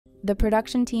The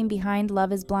production team behind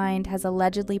Love is Blind has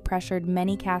allegedly pressured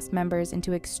many cast members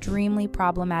into extremely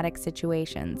problematic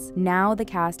situations. Now the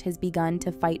cast has begun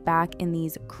to fight back in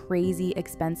these crazy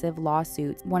expensive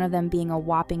lawsuits, one of them being a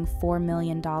whopping $4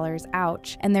 million,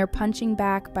 ouch, and they're punching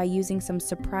back by using some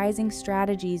surprising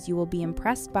strategies you will be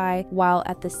impressed by, while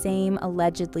at the same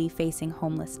allegedly facing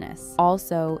homelessness.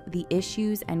 Also, the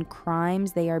issues and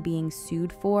crimes they are being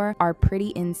sued for are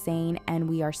pretty insane, and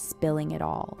we are spilling it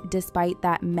all. Despite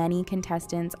that, many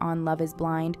contestants on Love is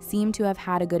Blind seem to have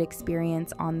had a good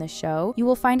experience on the show. You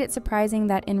will find it surprising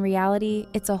that in reality,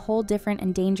 it's a whole different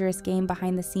and dangerous game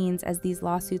behind the scenes, as these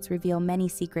lawsuits reveal many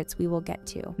secrets we will get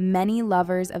to. Many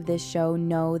lovers of this show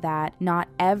know that not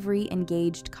every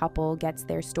engaged couple gets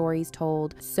their stories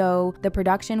told, so the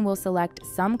production will select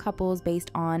some couples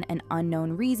based on an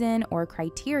unknown reason or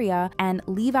criteria and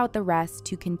leave out the rest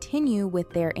to continue with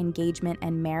their engagement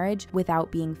and marriage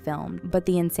without being filmed. But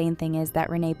the insane thing is that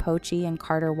Renee Pochi and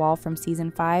Carter Wall from season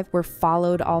 5 were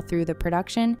followed all through the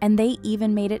production, and they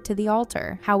even made it to the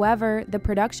altar. However, the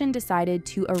production decided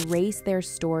to erase their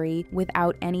story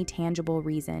without any tangible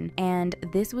reason, and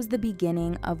this was the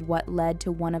beginning of what led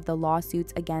to one of the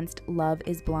lawsuits against Love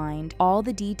is Blind. All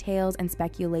the details and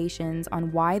speculations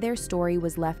on why their story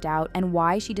was left out and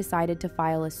why she decided to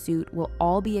file a suit will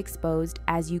all be exposed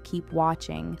as you keep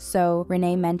watching. So,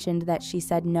 Renee mentioned that she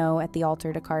said no at the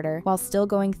altar to Carter. While still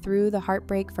going through the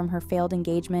heartbreak from her failed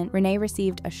engagement, Renee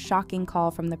received a shocking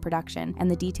call from the production, and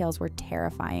the details were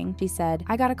terrifying. She said,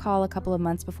 "I got a call a couple of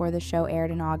months before the show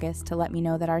aired in August to let me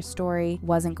know that our story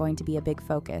wasn't going to be a big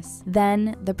focus."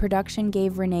 Then, the production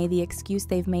gave Renee the excuse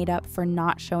they've made up for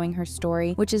not showing her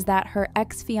story, which is that her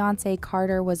ex-fiance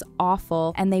Carter was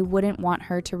awful and they wouldn't want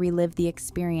her to relive the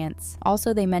experience.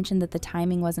 Also, they mentioned that the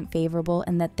timing wasn't favorable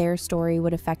and that their story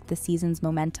would affect the season's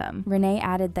momentum. Renee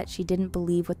added that she didn't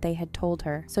believe what they had told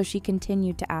her, so she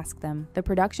continued to ask them. The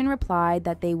production replied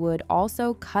that they would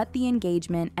also cut the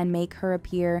engagement and make her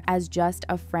appear as just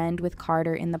a friend with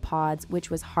Carter in the pods,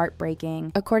 which was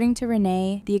heartbreaking. According to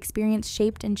Renee, the experience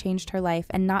shaped and changed her life,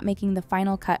 and not making the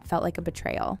final cut felt like a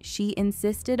betrayal. She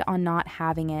insisted on not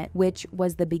having it, which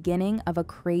was the beginning of a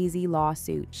crazy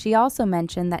lawsuit. She also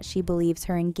mentioned that she believes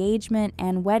her engagement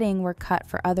and wedding were cut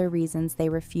for other reasons they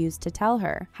refused to tell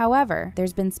her. However,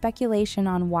 there's been speculation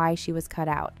on why she was cut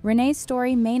out. Renee's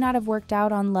story may not have worked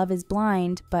out on Love is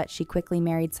Blind, but she quickly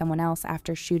married someone else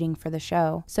after shooting for the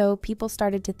show. So people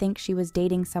started to think she was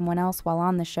dating someone else while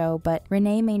on the show, but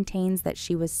Renee maintains that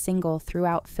she was single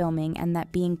throughout filming and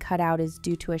that being cut out is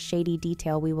due to a shady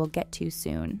detail we will get to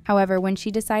soon. However, when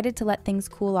she decided to let things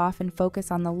cool off and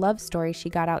focus on the love story she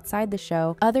got outside the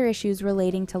show, other issues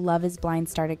relating to Love is Blind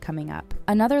started coming up.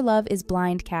 Another Love is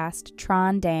Blind cast,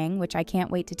 Tron Dang, which I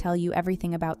can't wait to tell you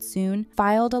everything about soon,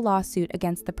 filed a lawsuit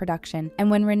against the production, and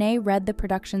when Renee read the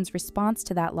production's response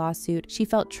to that lawsuit, she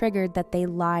felt triggered that they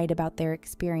lied about their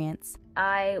experience.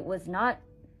 I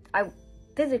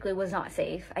physically was not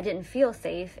safe. I didn't feel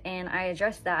safe, and I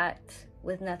addressed that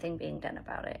with nothing being done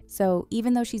about it. So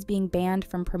even though she's being banned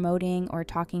from promoting or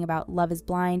talking about Love is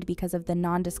Blind because of the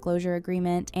non-disclosure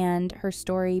agreement and her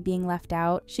story being left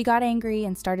out, she got angry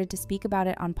and started to speak about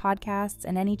it on podcasts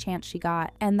and any chance she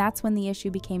got. And that's when the issue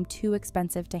became too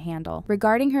expensive to handle.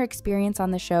 Regarding her experience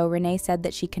on the show, Renee said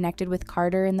that she connected with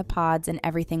Carter in the pods and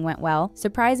everything went well.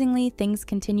 Surprisingly, things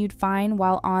continued fine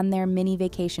while on their mini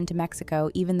vacation to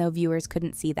Mexico, even though viewers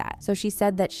couldn't see that. So she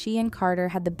said that she and Carter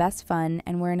had the best fun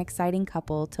and were an exciting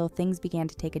couple till things began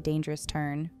to take a dangerous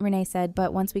turn. Renee said,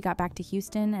 but once we got back to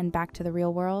Houston and back to the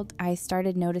real world, I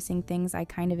started noticing things I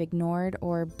kind of ignored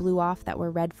or blew off that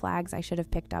were red flags I should have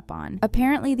picked up on.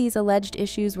 Apparently these alleged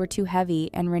issues were too heavy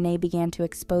and Renee began to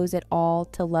expose it all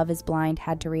till Love is Blind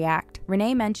had to react.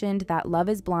 Renee mentioned that Love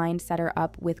is Blind set her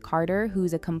up with Carter,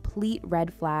 who's a complete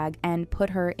red flag, and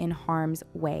put her in harm's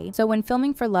way. So when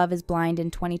filming for Love is Blind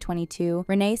in 2022,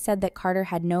 Renee said that Carter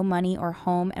had no money or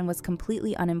home and was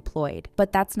completely unemployed.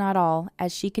 But that's not all,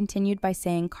 as she continued by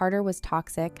saying Carter was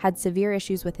toxic, had severe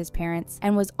issues with his parents,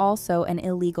 and was also an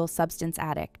illegal substance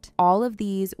addict. All of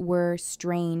these were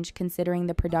strange considering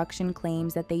the production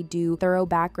claims that they do thorough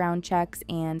background checks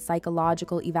and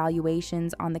psychological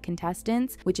evaluations on the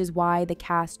contestants, which is why the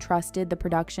cast trusted the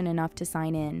production enough to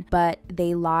sign in. But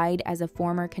they lied as a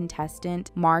former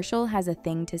contestant. Marshall has a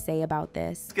thing to say about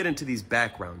this. Let's get into these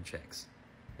background checks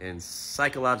and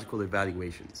psychological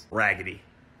evaluations. Raggedy.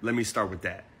 Let me start with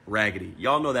that. Raggedy.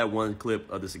 Y'all know that one clip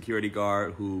of the security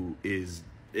guard who is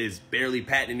barely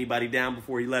patting anybody down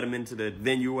before he let him into the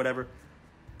venue or whatever?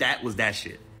 That was that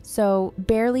shit. So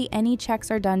barely any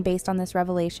checks are done based on this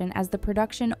revelation, as the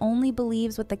production only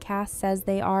believes what the cast says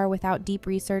they are without deep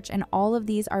research, and all of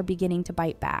these are beginning to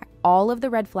bite back. All of the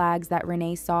red flags that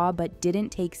Renee saw but didn't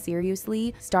take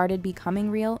seriously started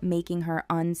becoming real, making her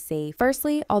unsafe.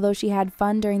 Firstly, although she had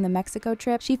fun during the Mexico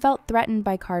trip, she felt threatened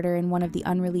by Carter in one of the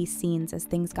unreleased scenes as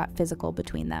things got physical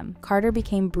between them. Carter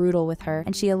became brutal with her,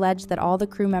 and she alleged that all the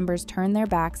crew members turned their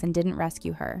backs and didn't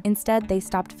rescue her. Instead, they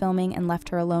stopped filming and left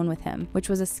her alone with him, which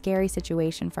was a scary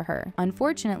situation for her.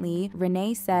 Unfortunately,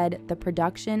 Renee said the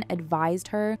production advised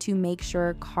her to make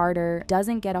sure Carter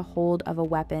doesn't get a hold of a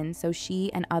weapon so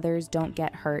she and others don't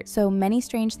get hurt. So many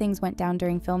strange things went down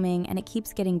during filming, and it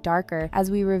keeps getting darker as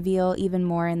we reveal even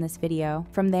more in this video.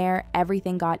 From there,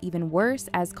 everything got even worse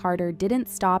as Carter didn't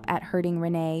stop at hurting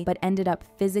Renee, but ended up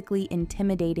physically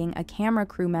intimidating a camera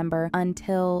crew member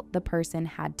until the person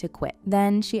had to quit.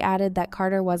 Then she added that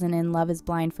Carter wasn't in Love is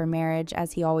Blind for marriage,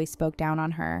 as he always spoke down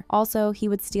on her. Also, he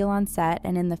would steal on set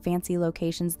and in the fancy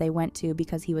locations they went to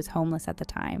because he was homeless at the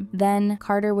time. Then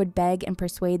Carter would beg and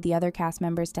persuade the other cast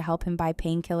members to help him buy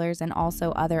painkillers and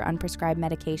also other unprescribed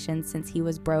medications since he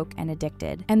was broke and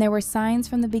addicted. And there were signs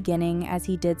from the beginning as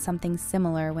he did something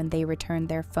similar when they returned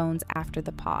their phones after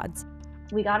the pods.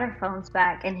 We got our phones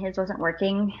back and his wasn't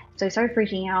working, so he started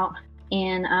freaking out,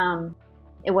 and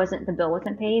the bill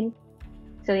wasn't paid.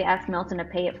 So he asked Milton to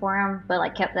pay it for him, but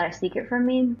like kept that a secret from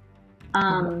me.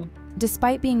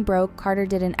 Despite being broke, Carter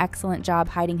did an excellent job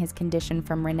hiding his condition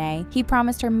from Renee. He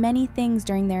promised her many things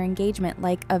during their engagement,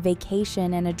 like a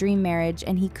vacation and a dream marriage,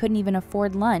 and he couldn't even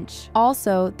afford lunch.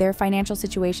 Also, their financial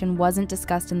situation wasn't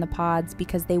discussed in the pods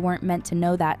because they weren't meant to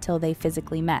know that till they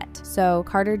physically met. So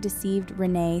Carter deceived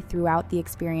Renee throughout the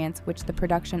experience, which the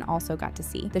production also got to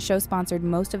see. The show sponsored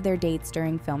most of their dates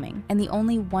during filming, and the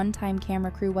only one-time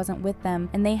camera crew wasn't with them,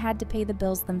 and they had to pay the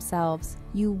bills themselves.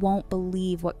 You won't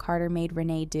believe what Carter made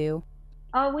Renee do.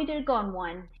 Oh, we did go on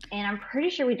one, and I'm pretty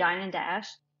sure we dined and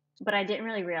dashed, but I didn't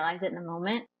really realize it in the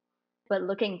moment. But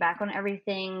looking back on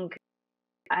everything,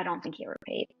 I don't think he ever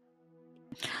paid.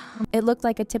 It looked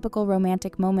like a typical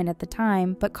romantic moment at the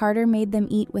time, but Carter made them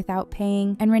eat without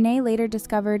paying, and Renee later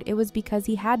discovered it was because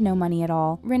he had no money at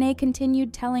all. Renee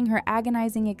continued telling her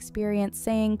agonizing experience,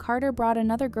 saying Carter brought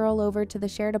another girl over to the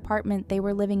shared apartment they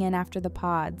were living in after the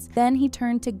pods. Then he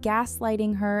turned to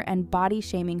gaslighting her and body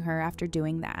shaming her after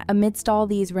doing that. Amidst all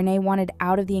these, Renee wanted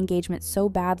out of the engagement so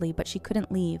badly, but she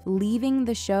couldn't leave. Leaving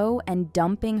the show and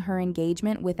dumping her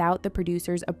engagement without the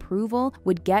producer's approval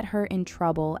would get her in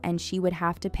trouble, and she would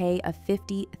have to pay a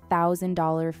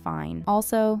 $50,000 fine.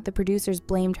 Also, the producers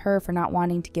blamed her for not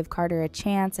wanting to give Carter a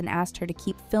chance and asked her to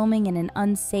keep filming in an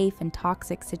unsafe and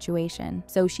toxic situation.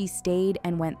 So she stayed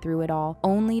and went through it all,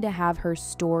 only to have her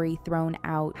story thrown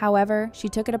out. However, she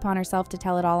took it upon herself to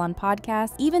tell it all on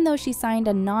podcasts, even though she signed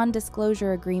a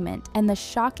non-disclosure agreement. And the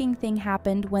shocking thing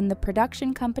happened when the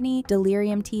production company,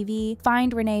 Delirium TV,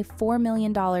 fined Renee $4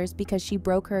 million because she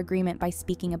broke her agreement by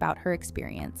speaking about her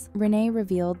experience. Renee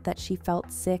revealed that she felt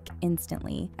sick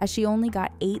instantly, as she only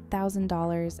got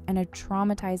 $8,000 and a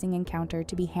traumatizing encounter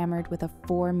to be hammered with a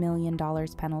 $4 million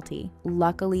penalty.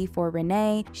 Luckily for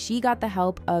Renee, she got the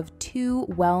help of two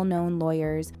well-known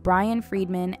lawyers, Brian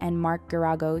Friedman and Mark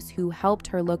Garagos, who helped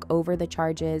her look over the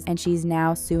charges, and she's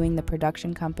now suing the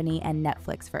production company and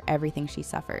Netflix for everything she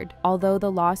suffered. Although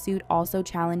the lawsuit also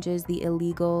challenges the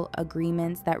illegal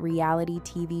agreements that reality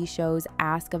TV shows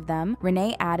ask of them,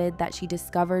 Renee added that she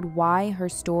discovered why her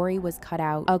story was cut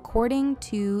out. According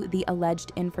to the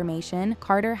alleged information,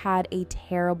 Carter had a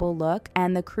terrible look,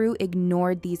 and the crew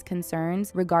ignored these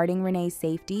concerns regarding Renee's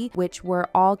safety, which were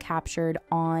all captured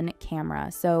on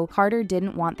camera. So Carter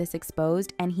didn't want this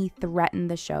exposed, and he threatened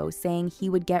the show, saying he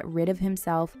would get rid of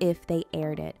himself if they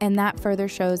aired it. And that further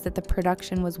shows that the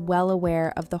production was well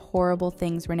aware of the horrible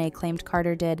things Renee claimed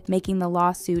Carter did, making the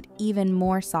lawsuit even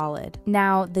more solid.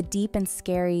 Now, the deep and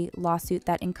scary lawsuit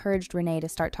that encouraged Renee to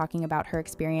start talking about her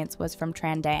experience was from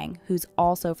Tran Dang, who's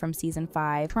also from season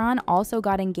 5. Tran also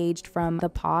got engaged from the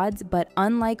pods, but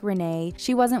unlike Renee,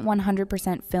 she wasn't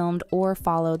 100% filmed or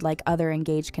followed like other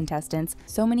engaged contestants,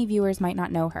 so many viewers might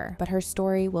not know her, but her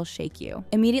story will shake you.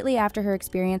 Immediately after her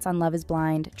experience on Love is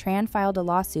Blind, Tran filed a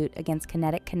lawsuit against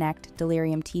Kinetic Connect,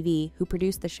 Delirium TV, who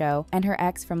produced the show, and her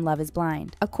ex from Love is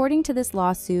Blind. According to this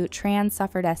lawsuit, Tran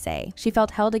suffered SA. She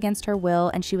felt held against her will,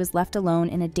 and she was left alone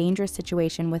in a dangerous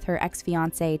situation with her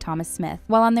ex-fiancé, Thomas Smith.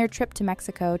 While on their trip trip to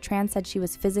Mexico, Tran said she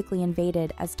was physically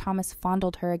invaded as Thomas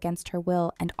fondled her against her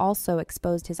will and also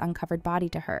exposed his uncovered body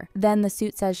to her. Then the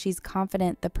suit says she's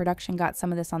confident the production got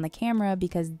some of this on the camera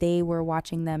because they were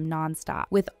watching them nonstop.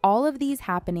 With all of these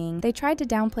happening, they tried to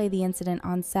downplay the incident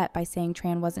on set by saying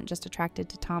Tran wasn't just attracted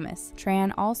to Thomas.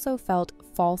 Tran also felt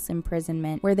false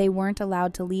imprisonment, where they weren't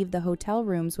allowed to leave the hotel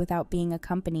rooms without being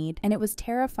accompanied, and it was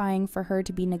terrifying for her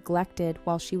to be neglected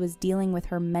while she was dealing with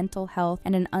her mental health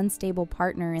and an unstable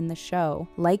partner in the show.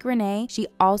 Like Renee, she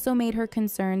also made her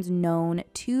concerns known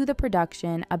to the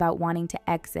production about wanting to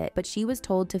exit, but she was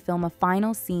told to film a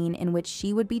final scene in which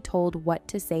she would be told what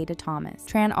to say to Thomas.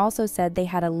 Tran also said they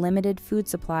had a limited food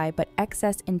supply but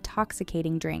excess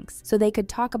intoxicating drinks, so they could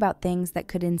talk about things that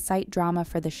could incite drama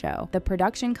for the show. The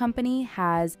production company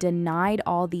has denied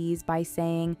all these by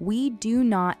saying, "We do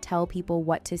not tell people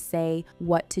what to say,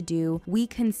 what to do. We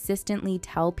consistently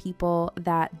tell people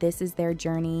that this is their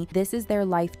journey, this is their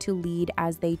life to lead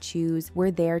as they choose. We're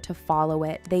there to follow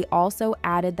it." They also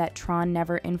added that Tran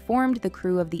never informed the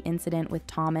crew of the incident with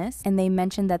Thomas, and they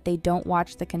mentioned that they don't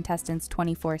watch the contestants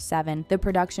 24/7. The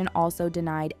production also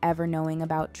denied ever knowing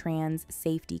about Tran's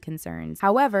safety concerns.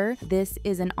 However, this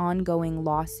is an ongoing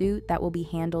lawsuit that will be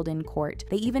handled in court.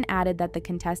 They even added that the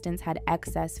contestants had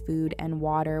excess food and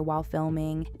water while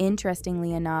filming.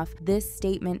 Interestingly enough, this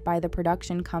statement by the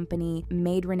production company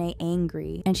made Renee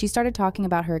angry, and she started talking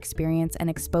about her experience and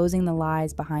exposing the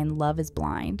lies behind Love is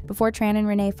Blind. Before Tran and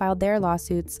Renee filed their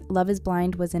lawsuits, Love is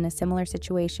Blind was in a similar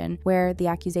situation where the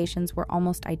accusations were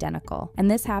almost identical.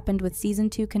 And this happened with season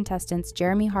 2 contestants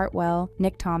Jeremy Hartwell,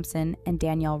 Nick Thompson, and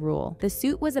Danielle Rule. The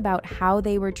suit was about how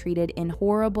they were treated in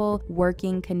horrible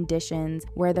working conditions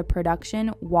where the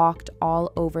production walked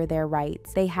all over their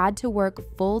rights. They had to work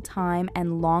full-time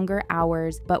and longer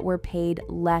hours, but were paid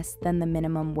less than the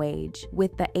minimum wage.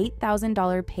 With the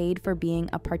 $8,000 paid for being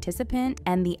a participant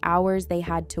and the hours they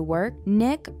had to work,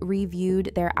 Nick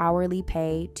reviewed their hourly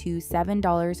pay to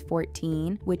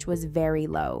 $7.14, which was very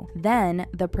low. Then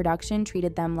the production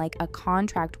treated them like a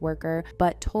contract worker,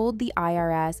 but told the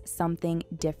IRS something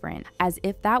different. As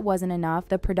if that wasn't enough,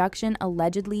 the production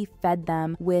allegedly fed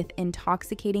them with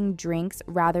intoxicating drinks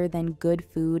rather than good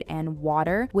food and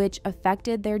water, which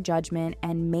affected their judgment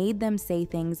and made them say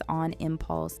things on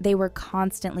impulse. They were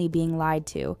constantly being lied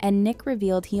to, and Nick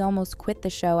revealed he almost quit the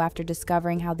show after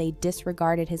discovering how they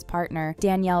disregarded his partner,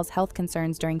 Danielle's health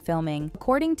concerns during filming.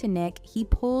 According to Nick, he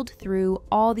pulled through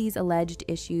all these alleged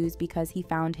issues because he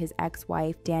found his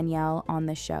ex-wife, Danielle, on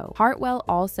the show. Hartwell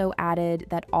also added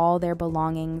that all their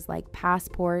belongings like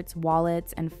passports,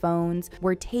 wallets, and phones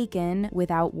were taken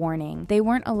without warning. They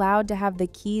weren't allowed to have the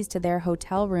keys to their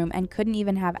hotel room and couldn't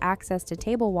even have access to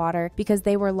table water because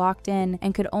they were locked in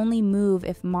and could only move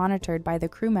if monitored by the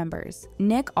crew members.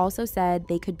 Nick also said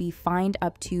they could be fined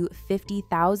up to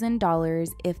 $50,000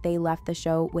 if they left the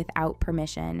show without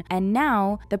permission. And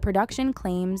now the production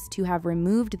claims to have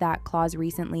removed that clause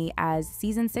recently as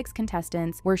season 6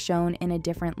 contestants were shown in a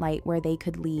different light where they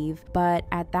could leave. But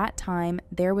at that time,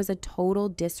 there was a total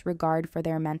disregard for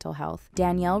their mental health.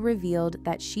 Danielle revealed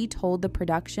that she told the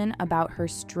production about her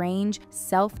strange,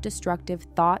 self-destructive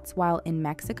thoughts while in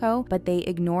Mexico, but they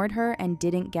ignored her and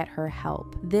didn't get her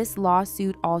help. This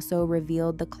lawsuit also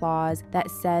revealed the clause that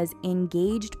says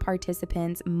engaged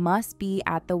participants must be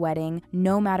at the wedding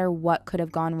no matter what could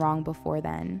have gone wrong before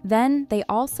then. Then they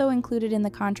also included in the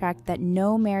contract that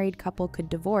no married couple could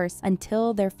divorce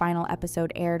until their final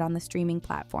episode aired on the streaming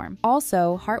platform.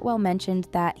 Also, Hartwell mentioned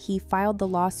that he filed the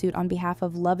lawsuit on behalf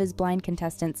of Love is Blind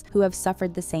contestants who have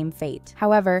suffered the same fate.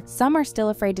 However, some are still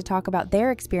afraid to talk about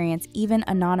their experience even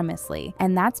anonymously,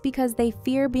 and that's because they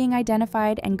fear being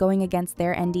identified and going against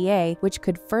their NDA, which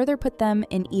could further put them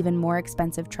in even more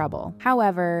expensive trouble.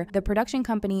 However, the production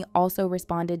company also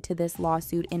responded to this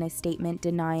lawsuit in a statement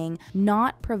denying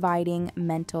not providing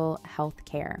mental health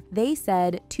care. They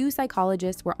said 2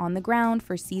 psychologists were on the ground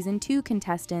for season 2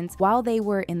 contestants while they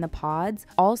were in the pods.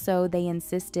 Also, they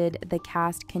insisted the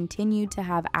cast continued to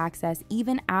have access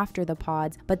even after the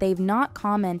pods, but they've not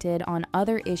commented on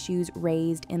other issues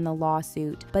raised in the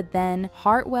lawsuit. But then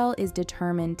Hartwell is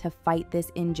determined to fight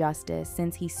this injustice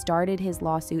since he started his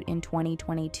lawsuit in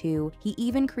 2022. He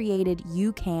even created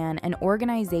UCAN, an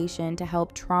organization to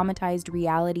help traumatized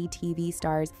reality TV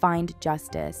stars find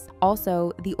justice.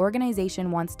 Also, the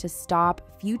organization wants to stop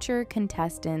future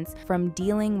contestants from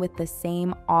dealing with the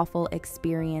same awful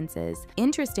experiences.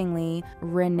 Interestingly,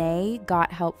 Renee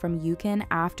got help from UCAN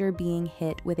after being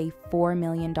hit with a $4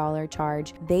 million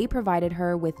charge. They provided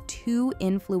her with 2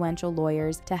 influential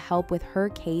lawyers to help with her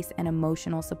case and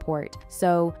emotional support.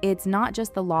 So it's not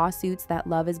just the lawsuits that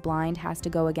Love is Blind has to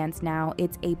go against now,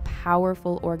 it's a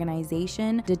powerful organization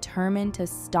organization determined to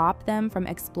stop them from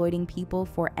exploiting people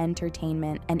for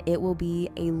entertainment, and it will be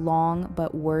a long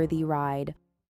but worthy ride.